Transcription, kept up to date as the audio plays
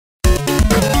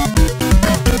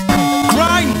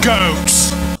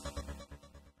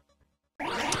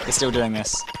We're still doing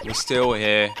this. We're still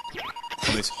here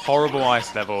on this horrible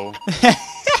ice level.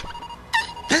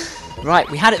 Right,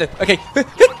 we had it though. Okay.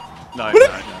 No.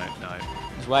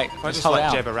 Just wait. If I just hold it like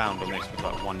out. jab around on this with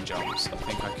like one jumps, I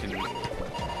think I can.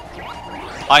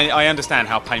 I understand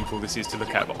how painful this is to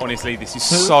look at, but honestly, this is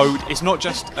so. It's not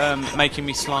just making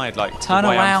me slide like. Turn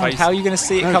the way I'm around. facing. How are you going to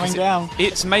see it coming down?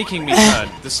 It's making me turn.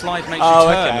 The slide makes you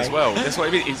turn okay. as well. That's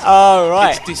what it is. Oh,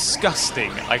 right. It's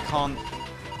disgusting. I can't.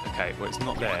 Okay, well, it's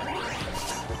not there.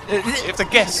 You have to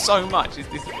guess so much.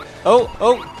 Oh.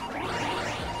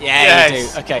 Yeah, Yes. you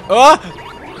do. Okay. Oh!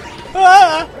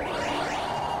 Ah!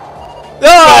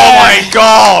 Oh my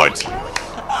god!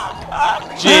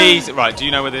 Jeez. Right, do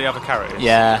you know where the other carrot is?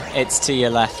 Yeah, it's to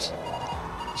your left.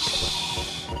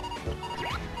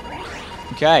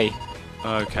 Okay.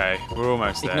 Okay, we're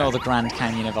almost there. Ignore the Grand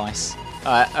Canyon of ice.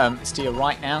 It's to your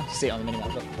right now. You see it on the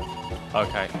minimap. Look.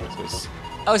 Okay, so it's...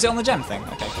 Oh, is it on the gem thing?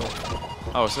 Okay, cool.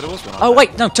 Oh, so there was one. Oh,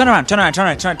 wait, no, turn around. Don't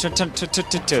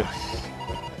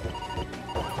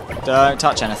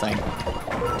touch anything.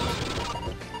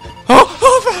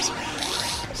 Oh, bad.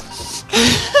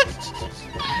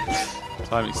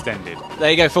 Time extended.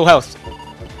 There you go, full health.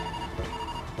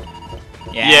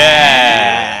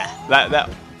 Yeah. That.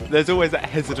 There's always that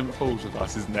hesitant pause with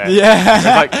us, isn't there? Yeah. It's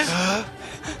like.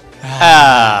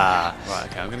 Right.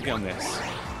 Okay. I'm gonna get on this.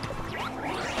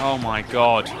 Oh my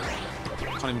god.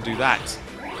 Can't even do that.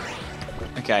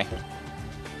 Okay.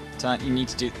 So you need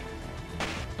to do.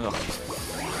 Ugh.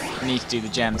 You need to do the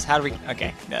gems. How do we?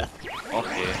 Okay. Yeah. Up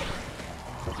here.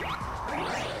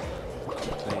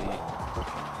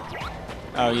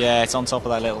 Oh yeah, it's on top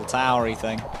of that little towery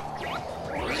thing.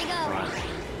 Right.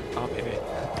 Up here.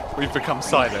 We've become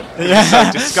silent. Yeah.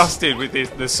 I'm so disgusted with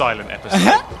the silent episode.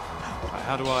 Right,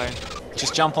 how do I?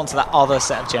 Just jump onto that other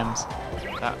set of gems.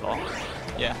 That lot.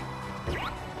 Yeah.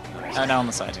 Oh no, on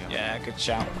the side. Yeah, good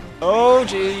shout. Oh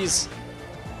jeez.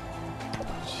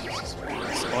 Jesus,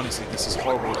 honestly, this is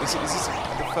horrible. This is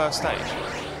the first stage.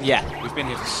 Yeah. We've been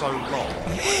here for so long.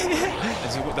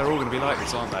 They're all going to be like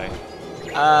this, aren't they?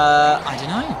 I don't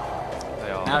know.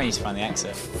 They are. Now we need to find the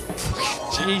exit.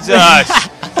 Jesus! Right.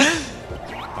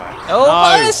 Oh, no,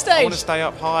 fire stage! I want to stay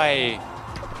up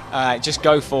high. Just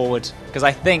go forward, because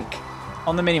I think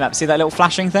on the minimap, see that little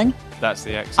flashing thing? That's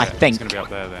the exit. I think. It's going to be up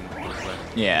there then.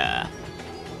 Probably. Yeah.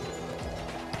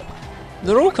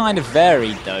 They're all kind of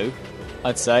varied, though.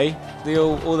 I'd say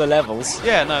all the levels.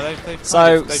 Yeah, no, they've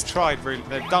tried.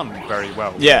 They've done very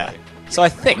well. Yeah. Really. So I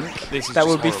think This is that just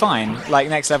would be horrible. fine. Like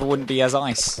next level wouldn't be as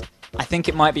ice. I think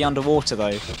it might be underwater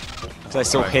though. Because I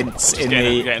saw Right. hints Just in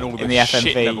getting all the FMV.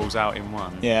 shit levels out in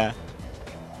one. Yeah.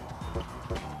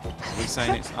 Are we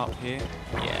saying it's up here?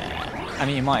 Yeah. I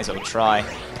mean, you might as well try.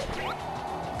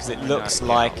 Because it looks Yeah.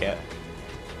 like it.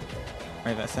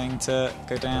 Wait, that thing to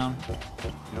go down.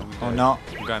 You know, Or not.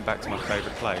 I'm going back to my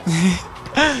favourite place.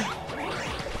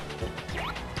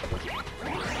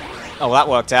 Oh, well, that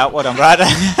worked out. Well done, Brad.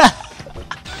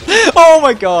 Oh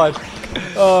my god.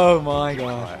 Oh my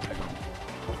god.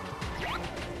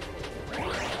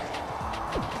 Right,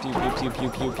 Pew, pew, pew, pew,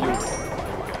 pew, pew. there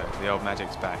we go. The old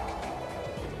magic's back.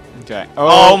 Okay.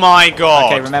 Oh my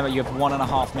god! Okay, remember you have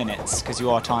 1.5 minutes because you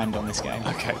are timed on this game.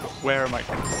 Okay, where am I?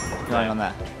 Going on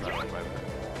there. Wait.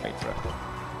 Wait for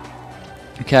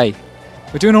it. Okay,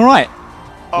 we're doing all right.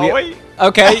 Oh wait!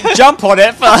 Okay, jump on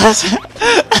it first.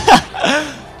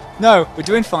 No, we're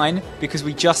doing fine because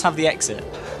we just have the exit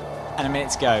and a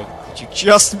minute to go. But you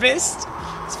just missed.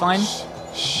 It's fine.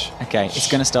 Shh. Okay,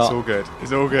 it's gonna start. It's all good.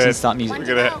 It's all It's gonna good. start music. We're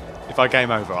gonna. If I game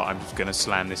over, I'm just gonna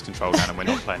slam this control down, and we're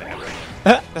not playing it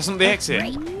ever. That's not the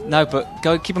exit. No, but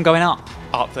keep on going up.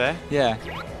 Up there. Yeah.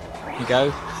 Here you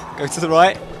go. Go to the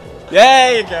right.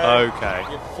 There you go. Okay.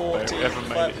 You're 40. We haven't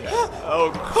made it yet.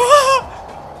 Oh.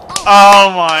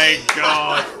 Oh my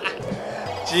god.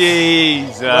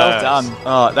 Jesus. Well done.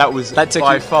 Oh, that was That took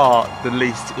by you- far the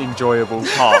least enjoyable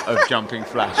part of jumping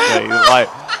Flash. Like,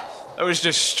 it was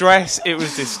just stress. It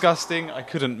was disgusting. I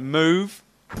couldn't move.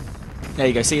 There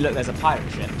you go. See, look, there's a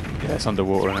pirate ship. Yeah, it's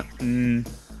underwater, isn't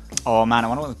it? Oh man, I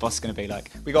wonder what the boss is going to be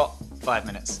like. We got 5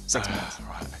 minutes, 6 minutes.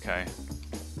 Right. Okay.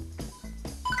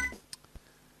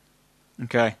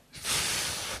 Okay.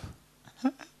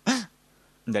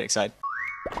 I'm dead excited.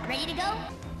 Ready to go?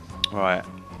 Right.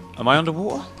 Am I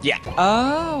underwater? Yeah.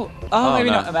 Oh, maybe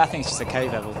no. not. I think it's just a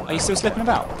cave level. Are you still slipping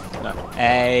about? No.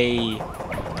 Hey,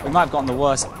 we might have gotten the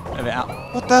worst of it out.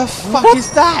 What the fuck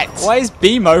is that? Why is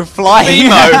BMO flying?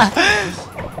 BMO.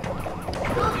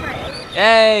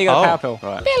 Hey, you got a power pill.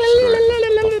 Right. Screw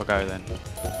it. Off I go then.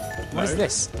 What is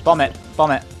this? Bomb it.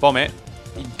 Bomb it. Bomb it.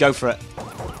 Go for it.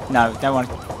 No, don't want.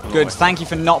 Good. Thank you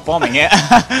for not bombing it.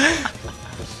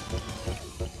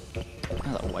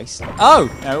 waste. Oh!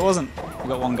 No, it wasn't. We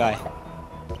got one guy.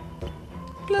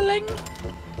 Bling.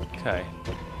 Okay.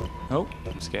 Oh.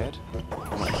 I'm scared.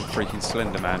 I'm like a freaking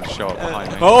Slender Man show up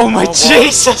behind me. Oh my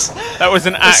Jesus! That was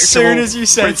an actual... As soon as you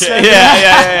said Slender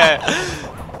yeah.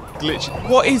 Glitch.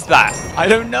 What is that? I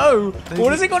don't know.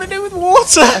 What has it got to do with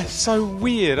water? They're so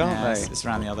weird, aren't they? It's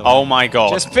around the other way. Oh my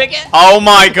god. Just pick it. Oh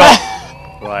my god.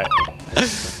 Right.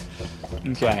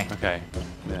 Okay. Okay.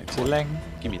 Bling.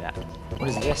 Give me that. What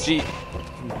is this?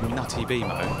 Nutty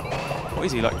BMO. What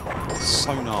is he, like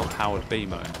sonar-powered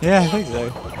BMO? Yeah, I think so.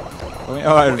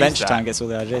 Adventure that? Time gets all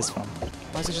the ideas from.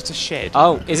 Why is it just a shed?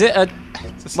 Oh, is it a...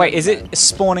 Wait, is it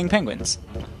spawning penguins?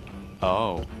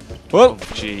 Oh. Whoa! Oh,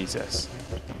 Jesus.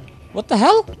 What the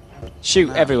hell? Shoot,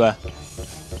 everywhere.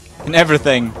 And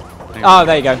everything. Hang Oh, on.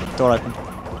 there you go. Door open.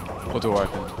 What door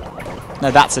opened? No,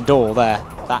 that's a door there.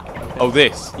 That. Oh,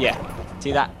 this? Yeah.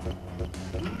 See that?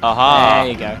 Aha.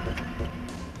 There you go.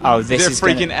 Oh, this is is a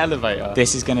freaking gonna, elevator.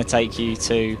 This is going to take you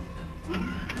to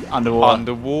underwater.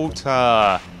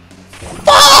 Underwater.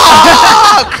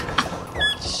 Fuck!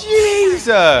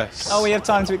 Jesus! Oh, we have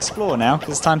time to explore now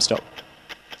because time stop.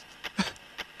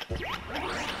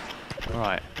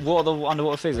 Right. What are the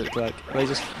underwater physics like? Are they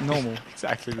just normal?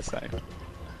 Exactly the same.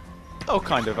 Oh,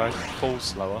 kind of. I fall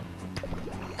slower.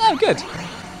 Oh, good.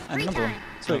 And another one.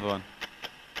 Sweet. Another one.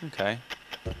 Okay.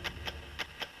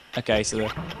 Okay, so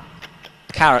the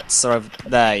carrots are over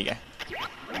there. You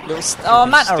go. Oh,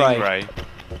 manta ray. Stingray.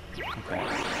 Okay.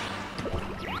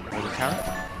 Where's the carrot?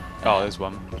 Oh, there's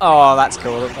one. Oh, that's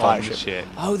cool. Oh, Pirate ship. shit.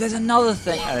 Oh, there's another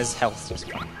thing. Oh, there's health just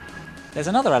fine. There's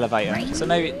another elevator, so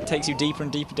maybe it takes you deeper and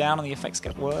deeper down, and the effects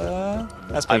get worse.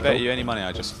 That's I pretty bet cool. you any money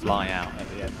I just fly out at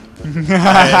the end.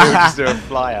 I would just do a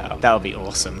fly out. That would be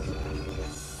awesome.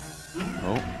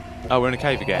 Oh, we're in a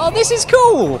cave again. Oh, this is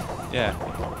cool. Yeah.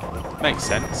 Makes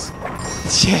sense.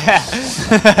 Yeah.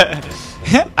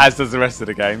 As does the rest of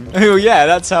the game. Oh yeah,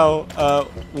 that's how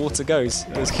water goes.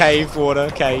 There's cave, water,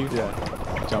 cave. Yeah.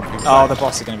 Jumping. Oh, the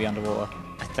boss is going to be underwater.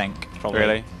 I think probably.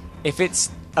 Really? If it's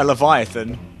a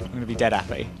Leviathan, I'm going to be dead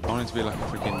happy. I want it to be like a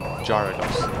freaking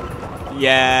Gyarados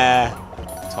Yeah.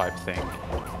 type thing.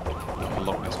 Like a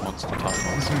Loch Ness Monster type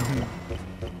monster.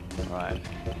 Right.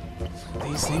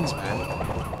 These things, man.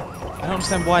 I don't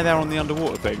understand why they're on the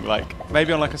underwater thing. Like,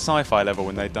 maybe on like a sci-fi level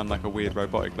when they've done like a weird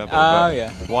robotic level. Oh, but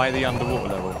yeah. Why the underwater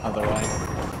level? Other way.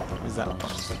 Is that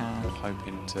Just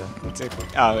hoping to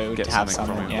Oh, it would get have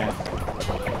something from something, him.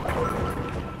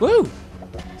 yeah. Woo!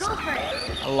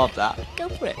 I love that. Go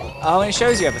for it. Oh, and it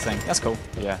shows you everything. That's cool.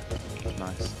 Yeah.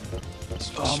 Nice.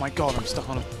 Oh my god, I'm stuck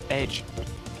on an edge.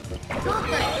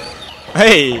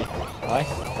 Hey! Hi.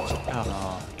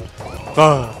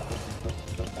 Oh.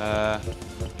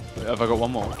 Have I got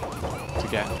one more to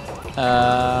get?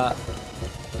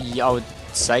 Yeah, I would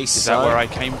say so. Is that where I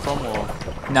came from, or?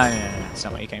 No, that's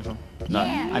not where you came from. No.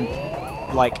 I'm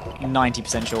like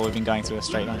 90% sure we've been going through a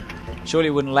straight line. Surely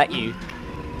it wouldn't let you,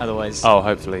 otherwise. Oh,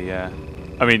 hopefully, yeah.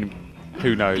 I mean,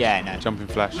 who knows? Yeah, no. Jumping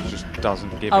Flash just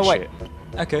doesn't give Oh, a wait. shit.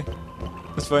 Okay.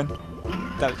 That's fine.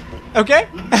 Okay.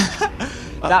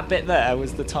 That bit there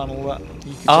was the tunnel that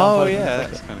you could jump over. Yeah,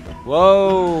 that's kind of cool.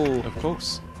 Whoa! Of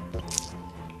course.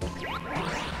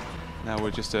 Now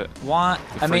we're just at What?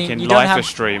 the I mean, freaking you don't life have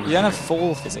stream. You don't have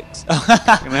fall physics.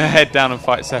 I'm gonna head down and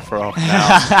fight Sephiroth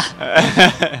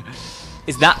now.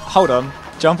 Is that? Hold on.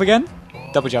 Jump again.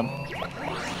 Double jump.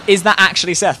 Is that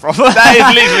actually Sephiroth? That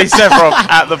is literally Sephiroth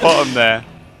at the bottom there.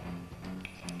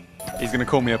 He's gonna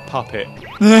call me a puppet.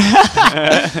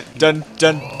 Dun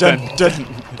dun dun dun.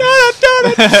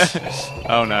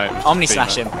 Oh no. Omni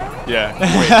slash him. Yeah.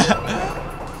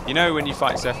 You know when you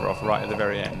fight Sephiroth right at the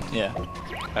very end? Yeah.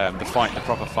 The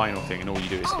proper final thing, and all you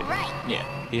do is hit him. Yeah.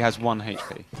 He has 1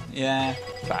 HP. Yeah.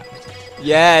 Fact.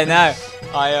 Yeah. No.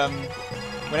 I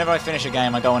Whenever I finish a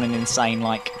game, I go on an insane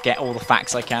get all the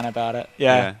facts I can about it.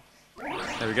 Yeah.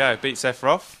 There we go. Beat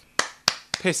Sephiroth.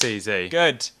 Piss easy.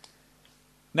 Good.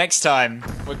 Next time,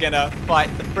 we're gonna fight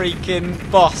the freaking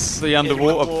boss. The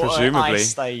underwater, in the water presumably. ice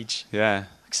stage. Yeah.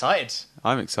 Excited.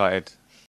 I'm excited.